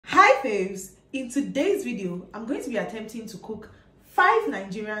Faves, in today's video I'm going to be attempting to cook 5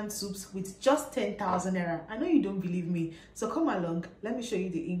 Nigerian soups with just 10,000 naira. I know you don't believe me, so come along, let me show you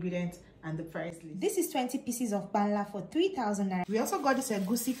the ingredients and the price list. This is 20 pieces of banla for 3,000 naira. We also got this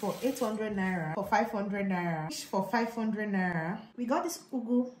egusi for 800 naira, for 500 naira, fish for 500 naira. We got this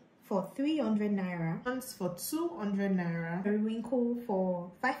ugu for 300 naira, Prawns for 200 naira, periwinkle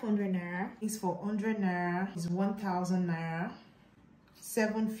for 500 naira, is for 100 naira, is 1,000 naira,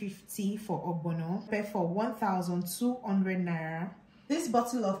 750 for ogbono, pepper for 1,200 naira. This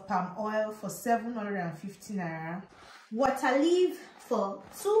bottle of palm oil for 750 naira. water leaf for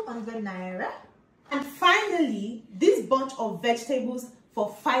 200 naira, And finally, this bunch of vegetables for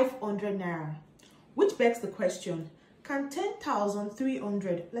 500 naira. Which begs the question, can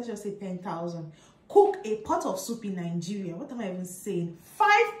 10,300, let's just say 10,000, cook a pot of soup in Nigeria? What am I even saying?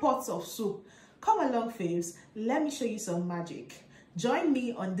 5 pots of soup. Come along, faves, let me show you some magic. Join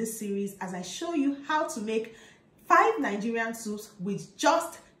me on this series as I show you how to make 5 Nigerian soups with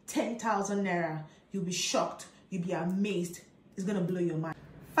just 10,000 naira. You'll be shocked, you'll be amazed. It's gonna blow your mind.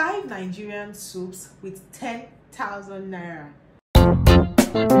 5 Nigerian soups with 10,000 naira.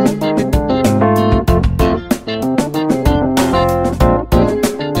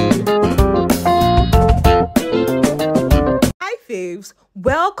 Faves,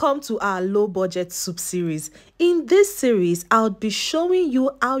 welcome to our low budget soup series. In this series I'll be showing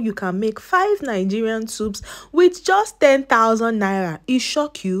you how you can make 5 Nigerian soups with just 10,000 naira. It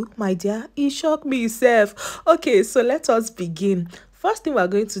shock you, my dear? It shocked me itself. Okay, so let us begin. First thing we're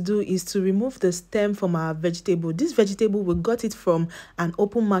going to do is to remove the stem from our vegetable. This vegetable, we got it from an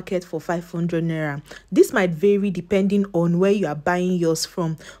open market for 500 naira. This might vary depending on where you are buying yours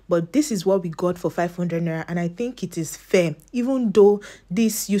from, but this is what we got for 500 naira, and I think it is fair, even though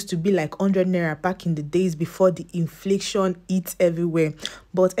this used to be like 100 naira back in the days before the inflation hit everywhere.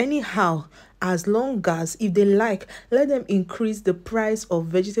 But anyhow, as long as, if they like, let them increase the price of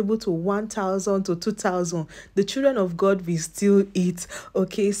vegetable to 1,000 to 2,000, the children of God will still eat.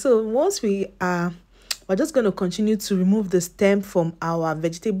 Okay, so once we're just going to continue to remove the stem from our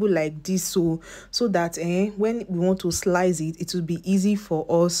vegetable like this, so that when we want to slice it, it will be easy for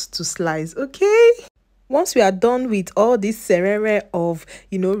us to slice. Okay, once we are done with all this serere of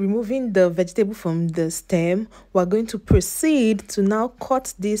removing the vegetable from the stem, we're going to proceed to now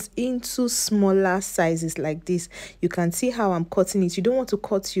cut this into smaller sizes like this. You can see how I'm cutting it. You don't want to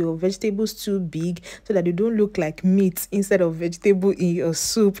cut your vegetables too big so that they don't look like meat instead of vegetable in your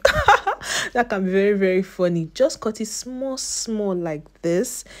soup. That can be very, very funny. Just cut it small like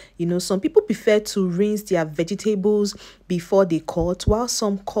this. Some people prefer to rinse their vegetables before they cut, while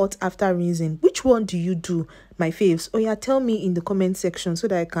some cut after rinsing. Which one do you do, my faves? Oh yeah, tell me in the comment section so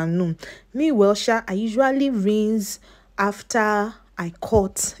that I can know. Me, well, I usually rinse after I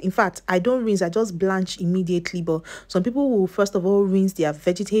cut. In fact, I don't rinse, I just blanch immediately. But some people will first of all rinse their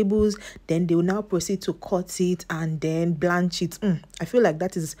vegetables, then they will now proceed to cut it and then blanch it. I feel like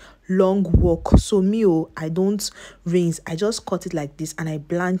that is long work. So me, I don't rinse, I just cut it like this and I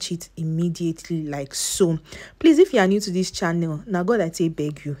blanch it immediately like so. Please, if you are new to this channel, now God, I say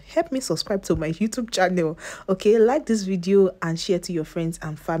beg you, help me subscribe to my YouTube channel. Okay, like this video and share to your friends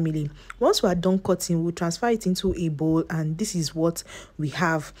and family. Once we are done cutting, we'll transfer it into a bowl, and this is what we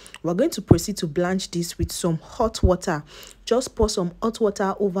have. We're going to proceed to blanch this with some hot water. Just pour some hot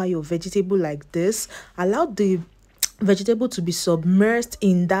water over your vegetable like this. Allow the vegetable to be submerged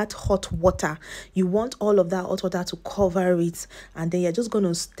in that hot water. You want all of that hot water to cover it, and then you're just going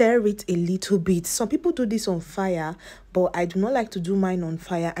to stir it a little bit. Some people do this on fire, but I do not like to do mine on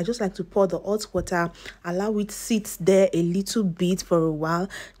fire. I just like to pour the hot water, allow it sit there a little bit for a while,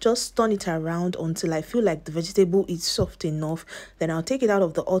 just turn it around until I feel like the vegetable is soft enough. Then I'll take it out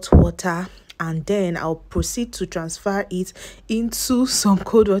of the hot water, and then I'll proceed to transfer it into some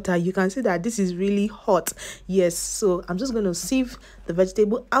cold water. You can see that this is really hot. Yes, so I'm just going to sieve the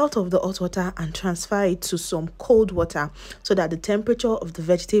vegetable out of the hot water and transfer it to some cold water so that the temperature of the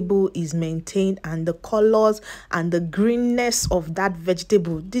vegetable is maintained and the colors and the greenness of that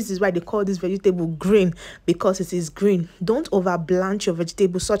vegetable. This is why they call this vegetable green, because it is green. Don't over blanch your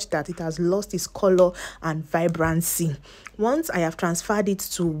vegetable such that it has lost its color and vibrancy. Once I have transferred it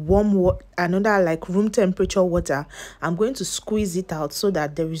to warm water, another like room temperature water, I'm going to squeeze it out so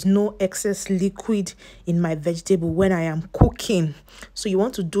that there is no excess liquid in my vegetable when I am cooking. So you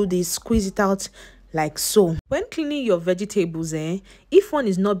want to do this, squeeze it out like so. When cleaning your vegetables, if one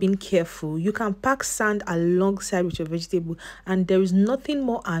is not being careful, you can pack sand alongside with your vegetable, and there is nothing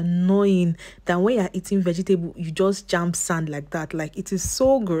more annoying than when you're eating vegetable, you just jam sand like that. Like, it is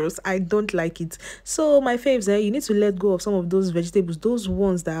so gross. I don't like it. So my faves, you need to let go of some of those vegetables, those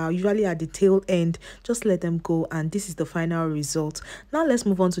ones that are usually at the tail end. Just let them go, and this is the final result. Now let's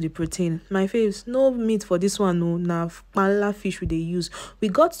move on to the protein. My faves, no meat for this one. No, now panla fish we they use. We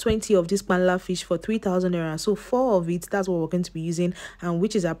got 20 of this panla fish for 3,000 naira. So 4 of it, that's what we're going to be using, and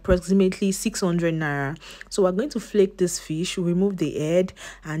which is approximately 600 naira. So we're going to flake this fish, remove the head,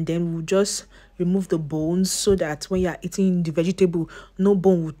 and then we'll just remove the bones, so that when you're eating the vegetable, no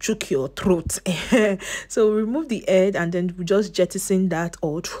bone will choke your throat. So remove the head, and then we just jettison that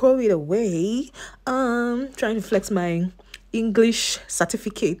or throw it away. Trying to flex my English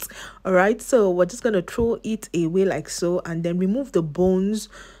certificate. All right, so we're just gonna throw it away like so, and then remove the bones,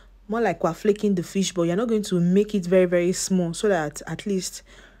 more like we're flaking the fish, but you're not going to make it very, very small, so that at least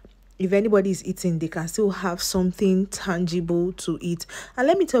if anybody is eating, they can still have something tangible to eat. And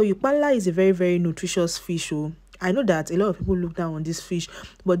let me tell you, pala is a very, very nutritious fish. Oh, I know that a lot of people look down on this fish,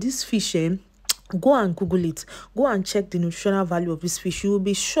 but this fish, go and Google it. Go and check the nutritional value of this fish. You will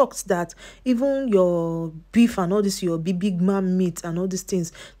be shocked that even your beef and all this, your big man meat and all these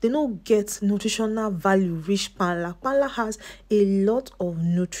things, they don't get nutritional value rich panla. Panla has a lot of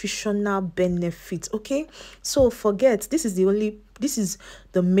nutritional benefits. Okay, so forget this is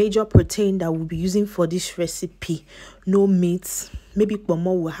the major protein that we'll be using for this recipe. No meat. Maybe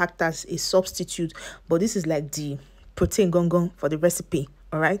pomo will act as a substitute, but this is like the protein gong for the recipe.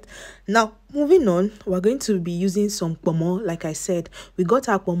 All right, now moving on, we're going to be using some pomo. Like I said, we got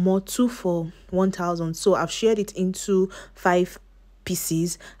our pomo 2 for 1,000, so I've shared it into 5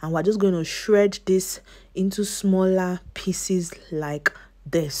 pieces, and we're just going to shred this into smaller pieces like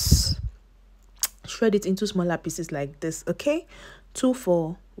this. Shred it into smaller pieces like this. Okay, 2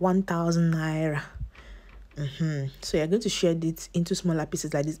 for 1,000 naira. So you're going to share it into smaller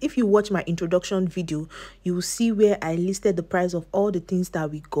pieces like this. If you watch my introduction video, you will see where I listed the price of all the things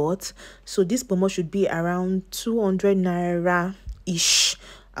that we got. So this pomo should be around 200 naira ish.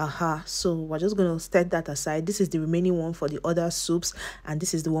 So we're just going to set that aside. This is the remaining one for the other soups, and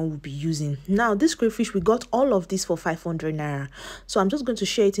this is the one we'll be using. Now this crayfish, we got all of this for 500 naira. So I'm just going to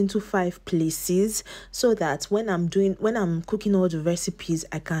share it into 5 places, so that when I'm cooking all the recipes,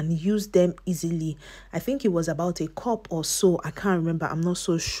 I can use them easily. I think it was about a cup or so, I can't remember, I'm not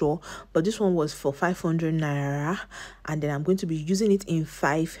so sure, but this one was for 500 naira, and then I'm going to be using it in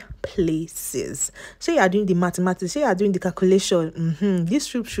 5 places. So you are doing the mathematics, so you are doing the calculation. This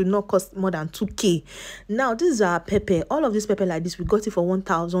soup should not cost more than 2k. Now this is our pepper. All of this pepper like this, we got it for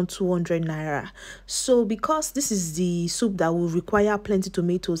 1,200 naira. So because this is the soup that will require plenty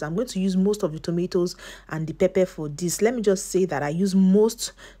tomatoes, I'm going to use most of the tomatoes and the pepper for this. Let me just say that I use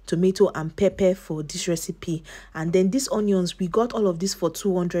most tomato and pepper for this recipe. And then these onions, we got all of this for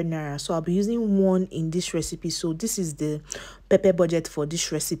 200 naira, so I'll be using 1 in this recipe. So this is the pepper budget for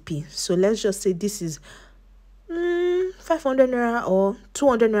this recipe. So let's just say this is 500 naira or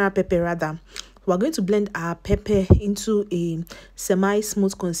 200 naira pepper rather. We're going to blend our pepper into a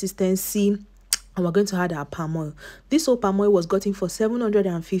semi-smooth consistency, and we're going to add our palm oil. This whole palm oil was gotten for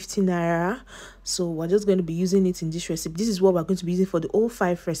 750 naira, so we're just going to be using it in this recipe. This is what we're going to be using for the all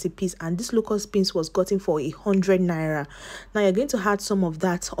 5 recipes, and this locust beans was gotten for 100 naira. Now you're going to add some of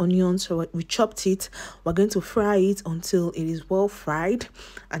that onion, so we chopped it. We're going to fry it until it is well fried,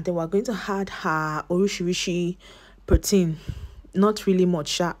 and then we're going to add our orishirishi protein. Not really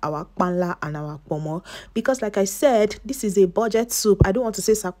much, our panla and our pomo, because like I said, this is a budget soup. I don't want to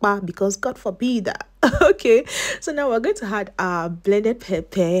say sapa because God forbid that. Okay, so now we're going to add our blended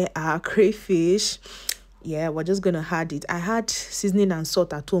pepper, our crayfish. Yeah, we're just gonna add it. I had seasoning and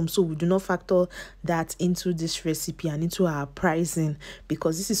salt at home, so we do not factor that into this recipe and into our pricing,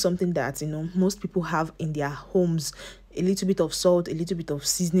 because this is something that most people have in their homes. A little bit of salt, a little bit of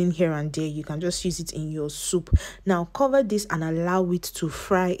seasoning here and there. You can just use it in your soup. Now cover this and allow it to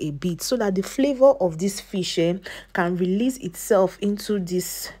fry a bit, so that the flavor of this fish can release itself into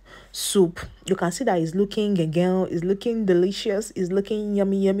this soup. You can see that it's looking it's looking delicious, it's looking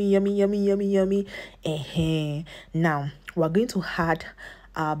yummy. Now we're going to add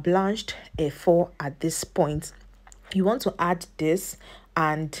our blanched efo at this point. You want to add this,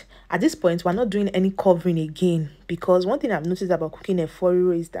 and at this point we're not doing any covering again, because one thing I've noticed about cooking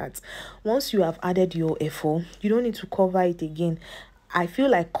efo is that once you have added your efo, you don't need to cover it again. I feel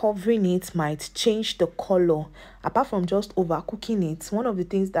like covering it might change the color. Apart from just overcooking it, one of the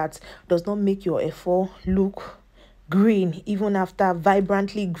things that does not make your efo look green even after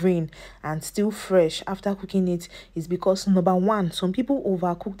vibrantly green and still fresh after cooking it is because number one, some people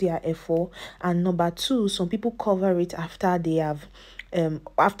overcook their efo, and number two, some people cover it after they have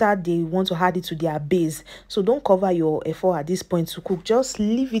after they want to add it to their base. So don't cover your efo at this point to cook. Just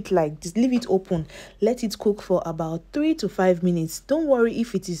leave it like this, leave it open, let it cook for about 3 to 5 minutes. Don't worry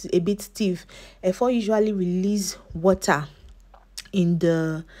if it is a bit stiff. Efo usually release water in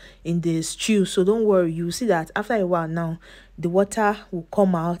the stew, so don't worry, you see that after a while now the water will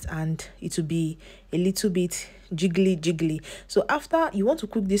come out and it will be a little bit jiggly. So after, you want to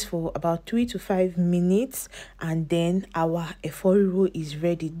cook this for about 3 to 5 minutes, and then our eforiro is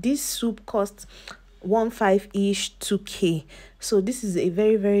ready. This soup costs 1.5 ish 2k. So this is a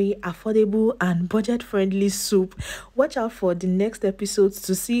very affordable and budget friendly soup. Watch out for the next episodes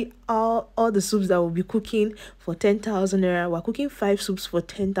to see all the soups that we'll be cooking for 10,000 naira. We're cooking 5 soups for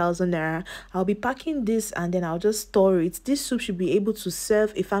 10,000 naira. I'll be packing this and then I'll just store it. This soup should be able to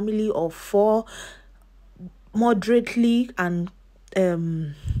serve a family of 4 moderately and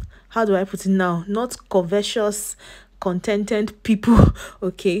how do I put it now, not covetous, contented people.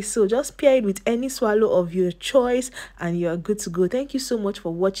 Okay, so just pair it with any swallow of your choice and you're good to go. Thank you so much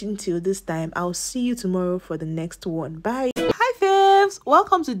for watching till this time. I'll see you tomorrow for the next one. Bye. Hi fams,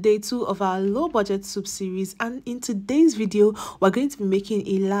 welcome to day 2 of our low budget soup series, and in today's video we're going to be making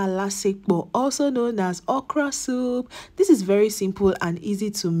Ile Epo, also known as okra soup. This is very simple and easy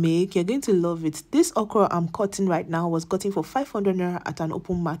to make. You're going to love it. This okra I'm cutting right now was gotten for 500 naira at an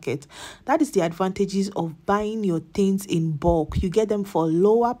open market. That is the advantages of buying your things in bulk. You get them for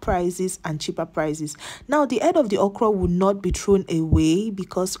lower prices and cheaper prices. Now the head of the okra will not be thrown away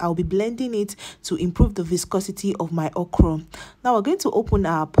because I'll be blending it to improve the viscosity of my okra. Now we're going to open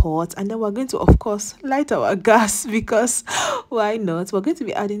our pot and then we're going to, of course, light our gas because why not? We're going to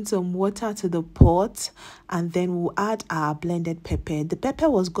be adding some water to the pot and then we'll add our blended pepper. The pepper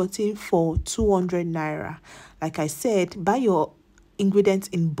was gotten for 200 naira. Like I said, buy your ingredients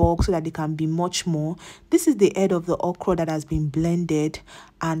in bulk so that they can be much more. This is the head of the okra that has been blended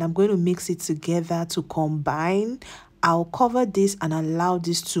and I'm going to mix it together to combine. I'll cover this and allow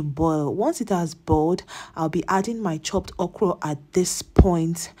this to boil. Once it has boiled, I'll be adding my chopped okra at this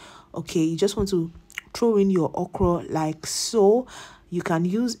point. Okay, you just want to throw in your okra like so. You can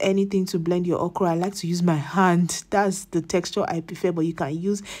use anything to blend your okra. I like to use my hand. That's the texture I prefer, but you can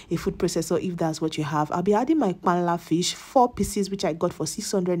use a food processor if that's what you have. I'll be adding my panla fish, 4 pieces, which I got for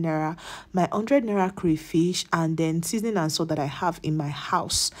 600 naira, my 100 naira crayfish, and then seasoning and salt that I have in my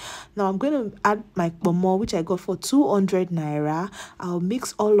house. Now I'm going to add my pomo, which I got for 200 naira. I'll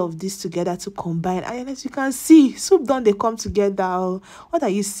mix all of this together to combine. And as you can see, soup done, they come together. What are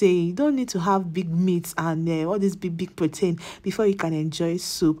you saying? You don't need to have big meats and all this big protein before you can enjoy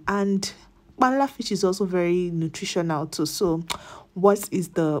soup. And panla fish is also very nutritional too. So what is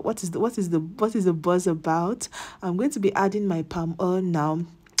the buzz about? I'm going to be adding my palm oil now.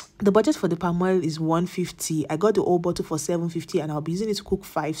 The budget for the palm oil is 150. I got the whole bottle for 750 and I'll be using it to cook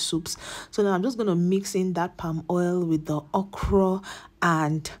 5 soups. So now I'm just going to mix in that palm oil with the okra,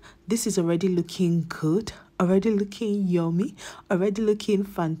 and this is already looking good, already looking yummy, already looking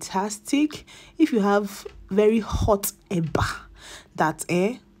fantastic. If you have very hot eba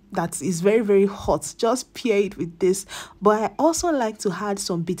that is very hot, just pair it with this. But I also like to add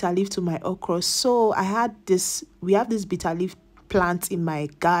some bitter leaf to my okra. So we have this bitter leaf plant in my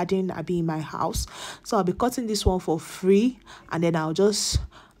garden, I'll be in my house, so I'll be cutting this one for free, and then I'll just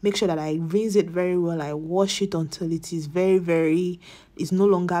make sure that I rinse it very well. I wash it until it is it's no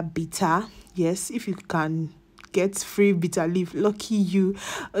longer bitter. Yes, if you can get free bitter leaf, lucky you.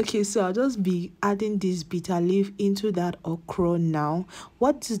 Okay, so I'll just be adding this bitter leaf into that okra now.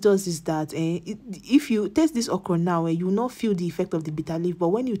 What this does is that if you taste this okra now, you will not feel the effect of the bitter leaf, but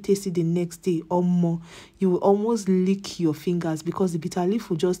when you taste it the next day or more, you will almost lick your fingers because the bitter leaf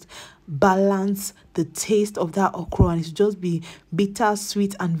will just balance the taste of that okra and it will just be bitter,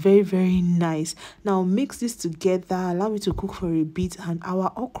 sweet, and very nice. Now mix this together, allow me to cook for a bit, and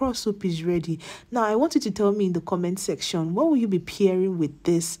our okra soup is ready. Now I want you to tell me in the comment section, what will you be pairing with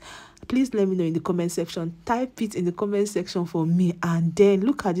this? Please let me know in the comment section. Type it in the comment section for me. And then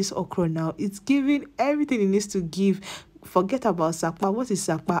look at this okra now. It's giving everything it needs to give. Forget about sakpa. What is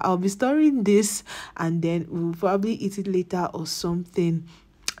sakpa? I'll be storing this and then we'll probably eat it later or something.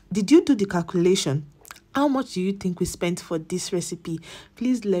 Did you do the calculation? How much do you think we spent for this recipe?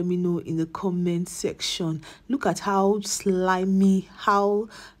 Please let me know in the comment section. Look at how slimy, how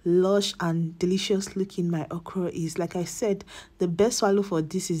lush and delicious looking my okra is. Like I said, the best swallow for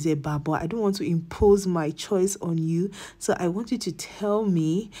this is a but I don't want to impose my choice on you. So I want you to tell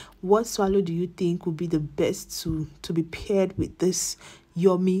me, what swallow do you think would be the best to be paired with this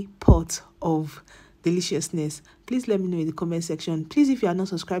yummy pot of deliciousness? Please let me know in the comment section. Please, if you are not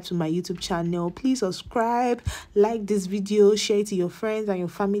subscribed to my YouTube channel, please subscribe, like this video, share it to your friends and your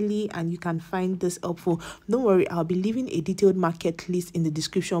family, and you can find this helpful. Don't worry, I'll be leaving a detailed market list in the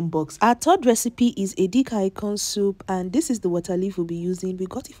description box. Our third recipe is edikaikon soup, and this is the water leaf we'll be using. We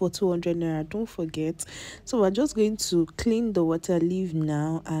got it for 200 naira, don't forget. So we're just going to clean the water leaf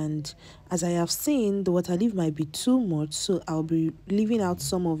now, and as I have seen, the water leaf might be too much, so I'll be leaving out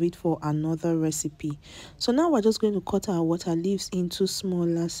some of it for another recipe. So now we're just going to cut our water leaves into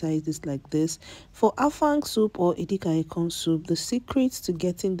smaller sizes like this. For afang soup or edikaikon soup, the secret to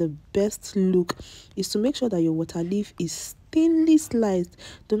getting the best look is to make sure that your water leaf is thinly sliced.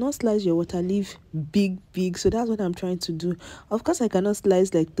 Do not slice your water leaf big. So that's what I'm trying to do. Of course, I cannot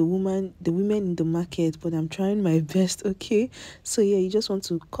slice like the women in the market, but I'm trying my best. Okay, so yeah, you just want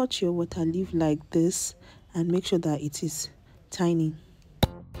to cut your water leaf like this and make sure that it is tiny.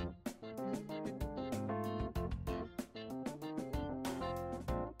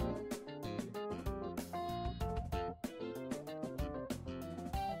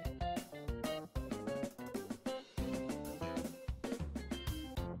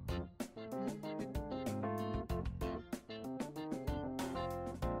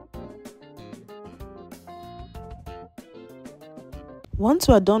 Once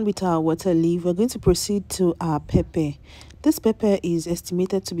we're done with our water leaf, we're going to proceed to our pepper. This pepper is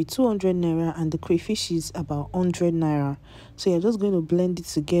estimated to be 200 naira and the crayfish is about 100 naira. So you're just going to blend it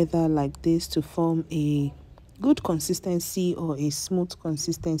together like this to form a good consistency or a smooth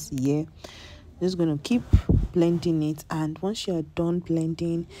consistency. Yeah, just going to keep blending it, and once you're done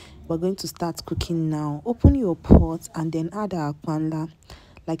blending, we're going to start cooking now. Open your pot and then add our panla.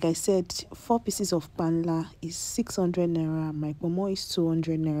 Like I said, 4 pieces of panla is 600 naira. My momo is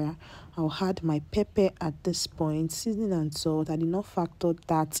 200 naira. I'll add my pepper at this point, seasoning and salt. I did not factor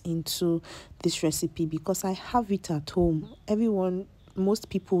that into this recipe because I have it at home. Most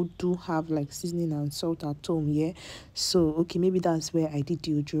people do have like seasoning and salt at home, yeah. So okay, maybe that's where I did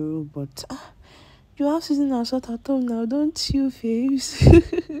the ojoro, but you have seasoning and salt at home now, don't you,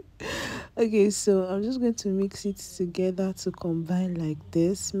 faves? Okay, so I'm just going to mix it together to combine like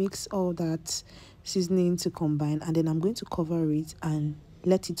this. Mix all that seasoning to combine, and then I'm going to cover it and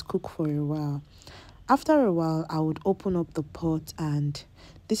let it cook for a while. After a while, I would open up the pot, and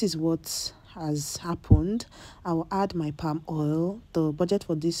this is what has happened. I will add my palm oil. The budget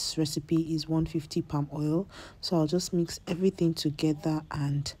for this recipe is 150 palm oil, so I'll just mix everything together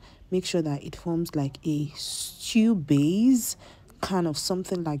and make sure that it forms like a stew base, kind of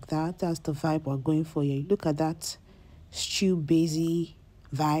something like that. That's the vibe we're going for here. Look at that stew basey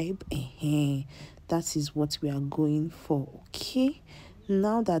vibe. That is what we are going for. Okay,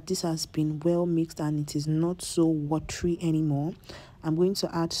 now that this has been well mixed and it is not so watery anymore, I'm going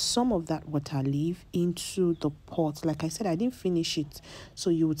to add some of that water leaf into the pot. Like I said, I didn't finish it,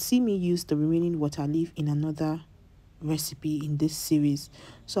 so you would see me use the remaining water leaf in another recipe in this series.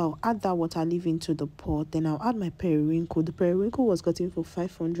 So I'll add that water leaf into the pot, then I'll add my periwinkle. The periwinkle was gotten for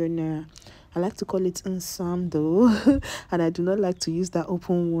 500 naira. I like to call it insam though, and I do not like to use that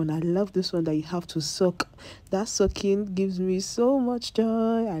open one. I love this one that you have to suck. That sucking gives me so much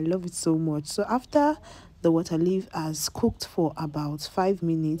joy. I love it so much. So after the water leaf has cooked for about 5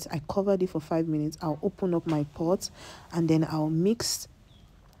 minutes, I covered it for 5 minutes. I'll open up my pot and then I'll mix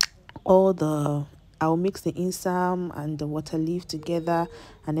the insam and the water leaf together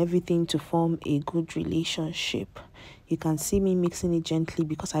and everything to form a good relationship. You can see me mixing it gently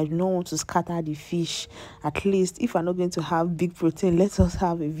because I do not want to scatter the fish. At least if I'm not going to have big protein, let us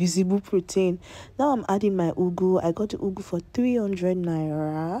have a visible protein. Now I'm adding my ugu. I got the ugu for 300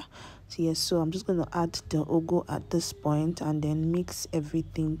 naira. So yes, so I'm just going to add the ugu at this point and then mix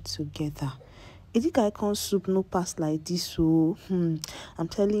everything together. Edikaikon soup no pass like this, so I'm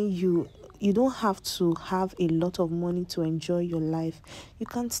telling you, you don't have to have a lot of money to enjoy your life. You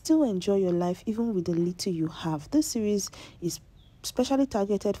can still enjoy your life even with the little you have. This series is specially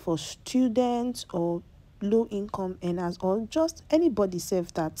targeted for students or low income earners, or just anybody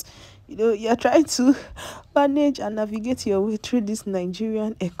self that you're trying to manage and navigate your way through this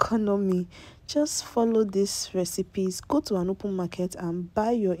Nigerian economy. Just follow these recipes, go to an open market and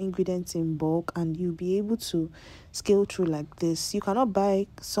buy your ingredients in bulk, and you'll be able to scale through like this. You cannot buy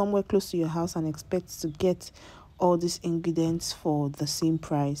somewhere close to your house and expect to get all these ingredients for the same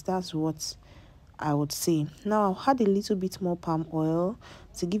price. That's what I would say. Now I'll add a little bit more palm oil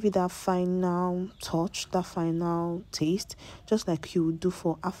to give it that final touch, that final taste, just like you would do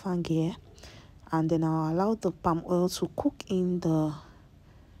for afang. And then I'll allow the palm oil to cook in the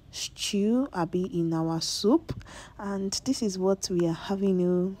stew, abi in our soup. And this is what we are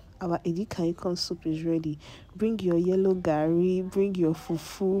having. Our edikaikon soup is ready. Bring your yellow gari, bring your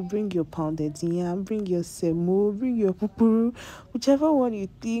fufu, bring your pounded yam, bring your semo, bring your pupuru, whichever one you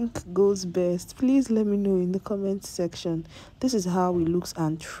think goes best. Please let me know in the comment section. This is how it looks,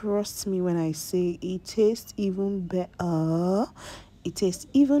 and trust me when I say it tastes even better. It tastes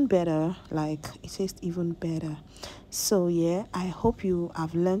even better. Like, it tastes even better. So yeah, I hope you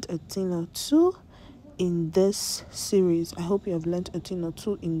have learned a thing or two in this series. I hope you have learned a thing or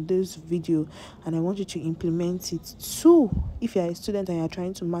two in this video, and I want you to implement it too. If you are a student and you are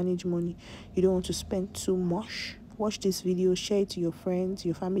trying to manage money, you don't want to spend too much, watch this video, share it to your friends,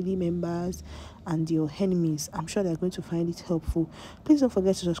 your family members, and your enemies. I'm sure they're going to find it helpful. Please don't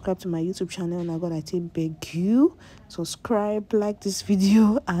forget to subscribe to my YouTube channel. Now God, I take beg you, subscribe, like this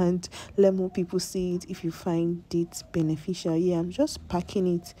video, and let more people see it if you find it beneficial. Yeah, I'm just packing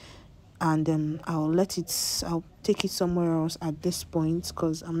it, and I'll take it somewhere else at this point,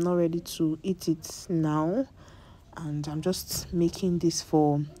 because I'm not ready to eat it now, and I'm just making this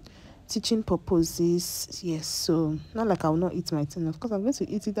for teaching purposes. Yes, so not like I will not eat my thing. Of course I'm going to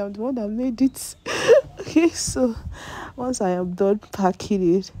eat it. I'm the one that made it. Okay, so once I am done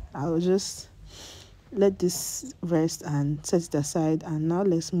packing it, I'll just let this rest and set it aside. And now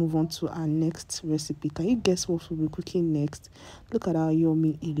let's move on to our next recipe. Can you guess what we'll be cooking next? Look at how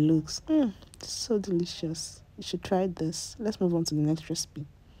yummy it looks. So delicious. You should try this. Let's move on to the next recipe.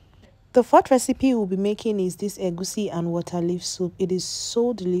 The fourth recipe we'll be making is this egusi and water leaf soup. It is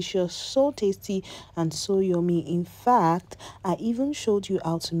so delicious, so tasty, and so yummy. In fact, I even showed you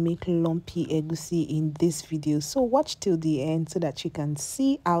how to make lumpy egusi in this video. So watch till the end so that you can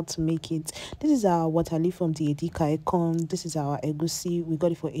see how to make it. This is our water leaf from the Edika Econ. This is our egusi. We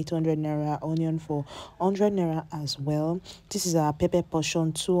got it for 800 naira, onion for 100 naira as well. This is our pepper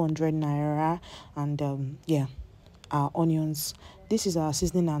portion, 200 naira, and yeah, our onions. This is our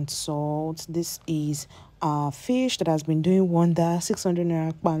seasoning and salt. This is our fish that has been doing wonder, 600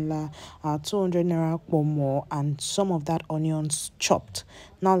 naira kpanla, 200 naira pomo, and some of that onions chopped.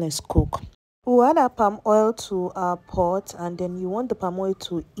 Now let's cook. We'll add our palm oil to our pot, and then you want the palm oil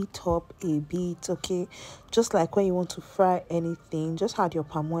to heat up a bit, okay? Just like when you want to fry anything, just add your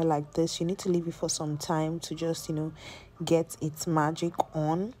palm oil like this. You need to leave it for some time to just, get its magic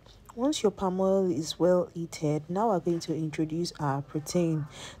on. Once your palm oil is well heated, now we're going to introduce our protein.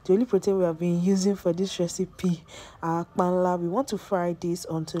 The only protein we have been using for this recipe, our kpanla. We want to fry this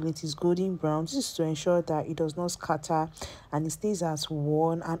until it is golden brown. This is to ensure that it does not scatter and it stays as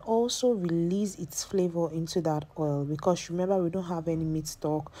one, and also release its flavor into that oil, because remember, we don't have any meat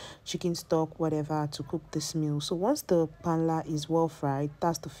stock, chicken stock, whatever to cook this meal. So once the kpanla is well fried,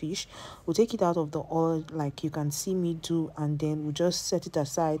 that's the fish, we'll take it out of the oil like you can see me do, and then we'll just set it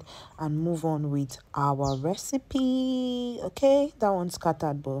aside and move on with our recipe. Okay, that one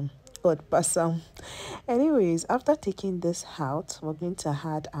scattered, but God pass. Anyways, after taking this out, we're going to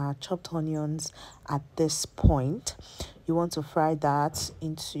add our chopped onions at this point. You want to fry that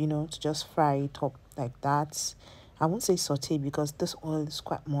into, to just fry it up like that. I won't say saute because this oil is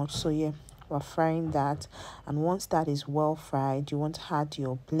quite much, so yeah, we're frying that. And once that is well fried, you want to add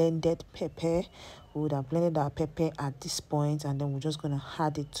your blended pepper. We would have blended our pepper at this point, and then we're just going to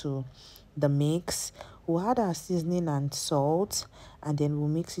add it to the mix. We'll add our seasoning and salt, and then we'll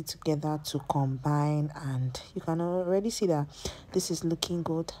mix it together to combine. And you can already see that this is looking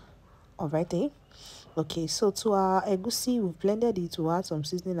good already. Okay, so to our egusi, we've blended it. We'll add some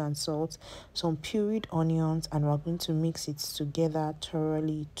seasoning and salt, some pureed onions, and we're going to mix it together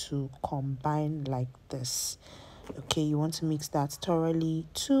thoroughly to combine like this. Okay, you want to mix that thoroughly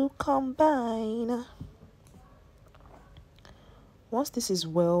to combine. Once this is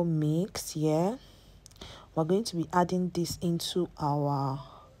well mixed, yeah, we're going to be adding this into our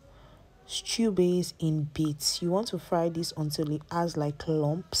stew base in bits. You want to fry this until it has like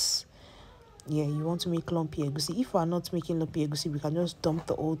lumps. Yeah, you want to make lumpy egusi. If we are not making lumpy egusi, we can just dump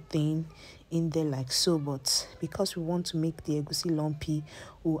the whole thing in there like so, but because we want to make the egusi lumpy,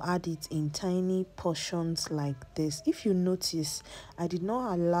 we'll add it in tiny portions like this. If you notice, I did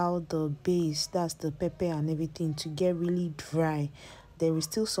not allow the base, that's the pepper and everything, to get really dry. there is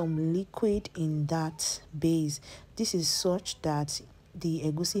still some liquid in that base. This is such that the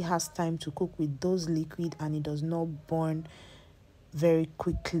egusi has time to cook with those liquid and it does not burn very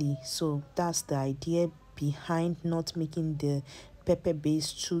quickly. So that's the idea behind not making the pepper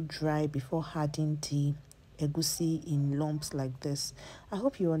base too dry before adding the egusi in lumps like this. I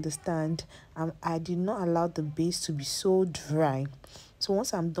hope you understand. I did not allow the base to be so dry. So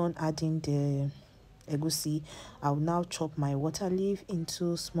once I'm done adding the egusi, I'll now chop my water leaf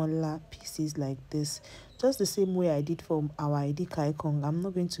into smaller pieces like this, just the same way I did for our edika ikong. I'm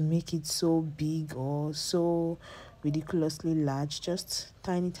not going to make it so big or so ridiculously large, just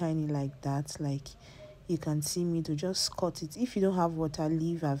tiny like that. Like you can see me to just cut it. If you don't have water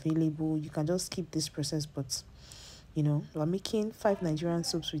leaf available, you can just skip this process, but we're making 5 Nigerian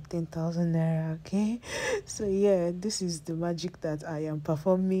soups with 10,000 naira, okay? So yeah, this is the magic that I am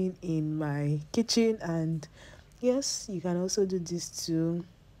performing in my kitchen. And yes, you can also do this too.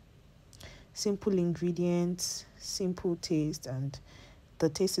 Simple ingredients, simple taste, and the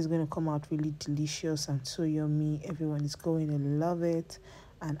taste is going to come out really delicious and so yummy. Everyone is going to love it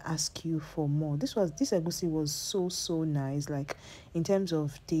and ask you for more. This egusi was so nice. Like in terms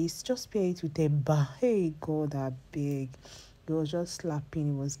of taste, just pair it with a bar. Hey God, I beg. It was just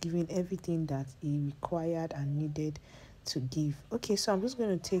slapping. It was giving everything that it required and needed to give. Okay, so I'm just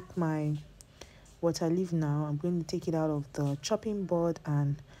going to take my water leaf now. I'm going to take it out of the chopping board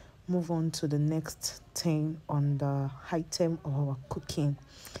and move on to the next thing on the item of our cooking.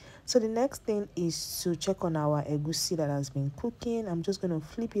 So the next thing is to check on our egusi that has been cooking. I'm just going to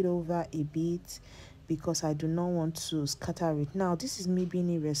flip it over a bit because I do not want to scatter it. Now, this is me being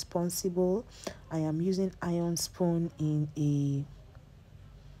irresponsible. I am using iron spoon in a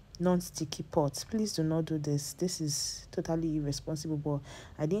non-sticky pot. Please do not do this. This is totally irresponsible, but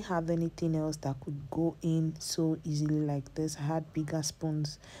I didn't have anything else that could go in so easily like this. I had bigger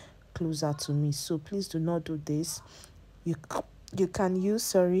spoons closer to me, so please do not do this. You can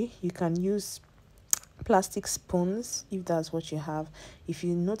use plastic spoons if that's what you have. If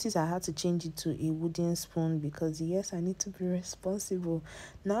you notice, I had to change it to a wooden spoon because yes, I need to be responsible.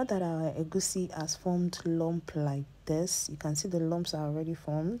 Now that our egusi has formed lump like this, you can see the lumps are already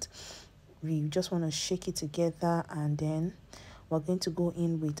formed. We just want to shake it together, and then we're going to go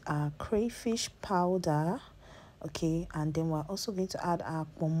in with our crayfish powder. Okay, and then we're also going to add our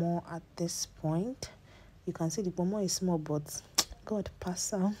pomo at this point. You can see the pomo is small, but God, pass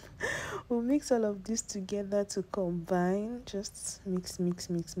some. We'll mix all of this together to combine. Just mix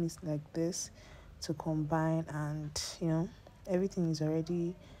like this to combine, and everything is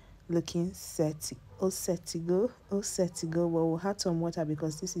already looking set. Set to go. Well, we'll add some water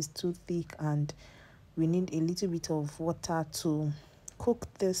because this is too thick and we need a little bit of water to cook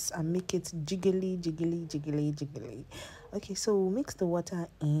this and make it jiggly. Okay, so we'll mix the water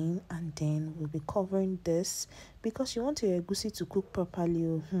in and then we'll be covering this because you want your egusi to cook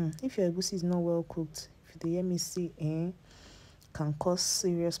properly. If your egusi is not well cooked, if you hear me say can cause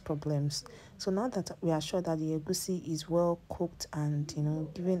serious problems. So now that we are sure that the egusi is well cooked and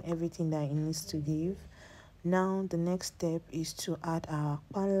given everything that it needs to give, now the next step is to add our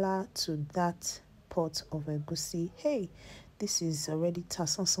panla to that pot of egusi. Hey, this is already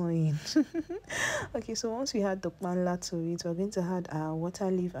tassoing. Okay, so once we add the panla to it, we're going to add our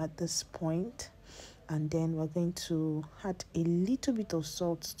water leaf at this point, and then we're going to add a little bit of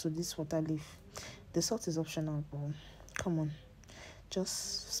salt to this water leaf. The salt is optional, but come on,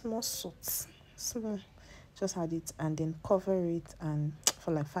 just small salt, small. Just add it and then cover it and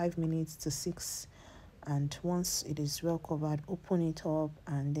for like 5 minutes to 6. And once it is well covered, open it up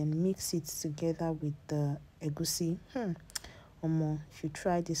and then mix it together with the egusi. If you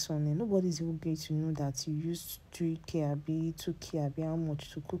try this one, then nobody's even going to know that you used 3 kb, 2 kb, how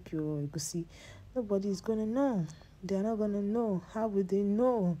much to cook your egusi. Nobody's gonna know. They're not gonna know. How would they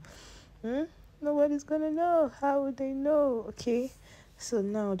know? Nobody's gonna know. How would they know? Okay, so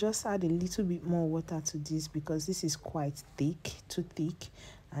now just add a little bit more water to this because this is quite thick, too thick,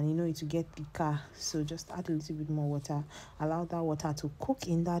 and it will get thicker. So just add a little bit more water, allow that water to cook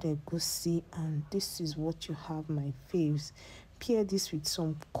in that egusi, and this is what you have, my faves. Pair this with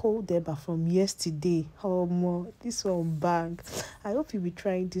some cold eba from yesterday. This one bang. I hope you'll be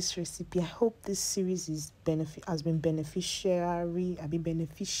trying this recipe. I hope this series has been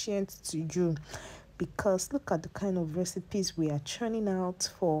beneficent to you, because look at the kind of recipes we are churning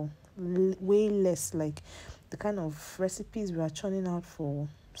out for way less. Like the kind of recipes we are churning out for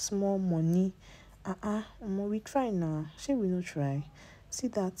small money. We try now. Shall we not try? See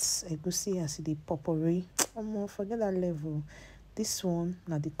that egusi as the potpourri. Forget that level. This one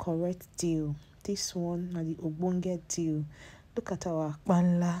na the correct deal. This one na the ogbonge deal. Look at our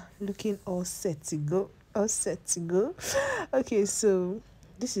panla looking all set to go. All set to go. Okay, so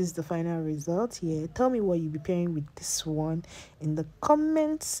this is the final result here. Tell me what you'll be pairing with this one in the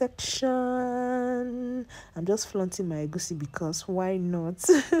comment section. I'm just flaunting my egusi because why not?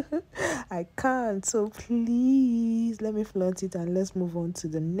 I can't, so please let me flaunt it and let's move on to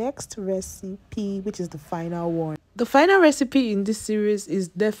the next recipe, which is the final one. The final recipe in this series is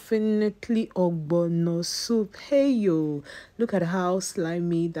definitely ogbono soup. Hey yo, look at how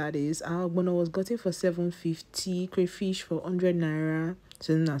slimy that is. Our ogbono was gotten for 750, crayfish for 100 naira.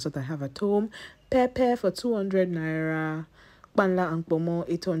 So that's what I have at home. Pepper for 200 naira. Banla and pomo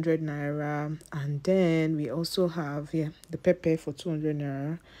 800 naira. And then we also have the pepper for 200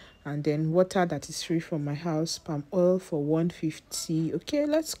 naira. And then water that is free from my house, palm oil for 150. Okay,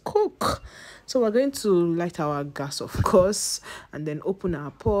 let's cook. So we're going to light our gas, of course, and then open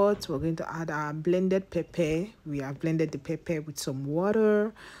our pot. We're going to add our blended pepper. We have blended the pepper with some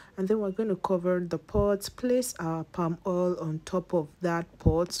water, and then we're going to cover the pot, place our palm oil on top of that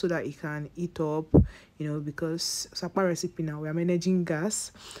pot so that it can heat up, because sapa recipe now we are managing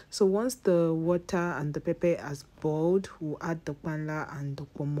gas. So once the water and the pepper has boiled, we'll add the panla and the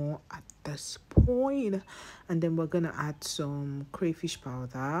pomo at this point, and then we're gonna add some crayfish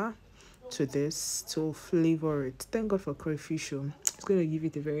powder to this to flavor it. Thank God for crayfish. It's going to give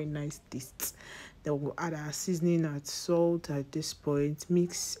it a very nice taste. Then we'll add our seasoning and salt at this point.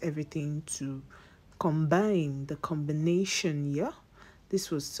 Mix everything to combine the combination. Yeah,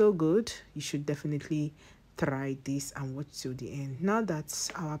 this was so good. You should definitely try this and watch till the end. Now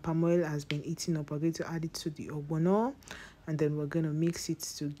that our palm oil has been eaten up, we're going to add it to the ogbono, and then we're going to mix it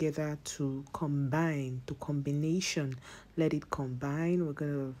together to combination. Let it combine. We're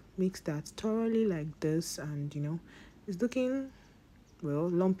going to mix that thoroughly like this, and it's looking well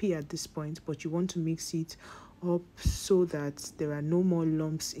lumpy at this point, but you want to mix it up so that there are no more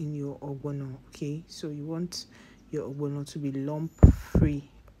lumps in your ogbono. Okay, so you want your ogbono to be lump free,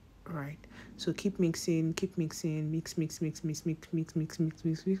 right? So keep mixing, mix,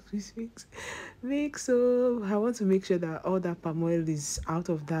 so I want to make sure that all that palm oil is out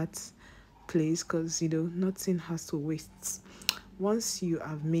of that place, because nothing has to waste. Once you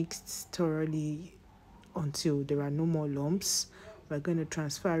have mixed thoroughly until there are no more lumps, we're going to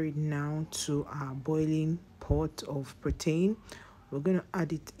transfer it now to our boiling pot of protein. We're going to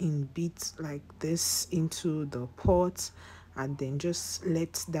add it in bits like this into the pot, and then just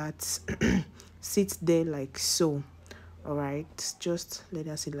let that sit there like so. All right, just let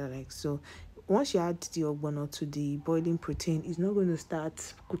us sit there like so. Once you add the ogbono to the boiling protein, it's not going to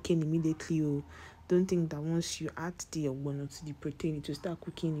start cooking immediately. Oh, don't think that once you add the ogbono to the protein it will start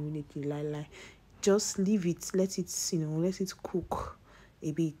cooking immediately. Lie. Just leave it, let it cook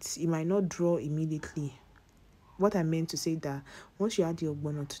a bit. It might not draw immediately. What I meant to say that once you add the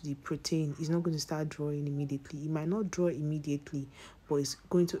ogbono to the protein, it's not going to start drawing immediately. It might not draw immediately, but it's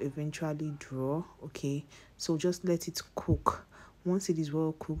going to eventually draw. Okay, so just let it cook. Once it is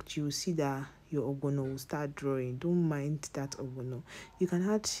well cooked, you will see that your ogbono will start drawing. Don't mind that ogbono. You can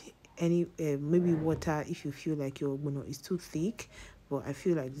add any maybe water if you feel like your ogbono is too thick, but I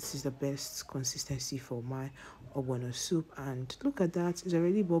feel like this is the best consistency for my ogbono soup. And look at that, it's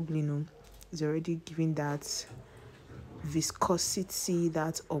already bubbling. It's already giving that viscosity,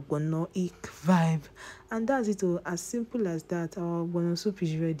 that ogbono-ic vibe, and that's it. As simple as that, our ogbono soup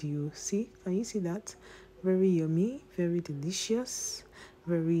is ready. See, can you see that? Very yummy, very delicious,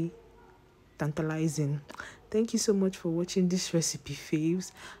 very tantalizing. Thank you so much for watching this recipe,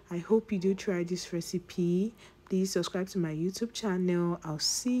 faves. I hope you do try this recipe. Please subscribe to my YouTube channel. I'll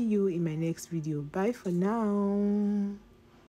see you in my next video. Bye for now.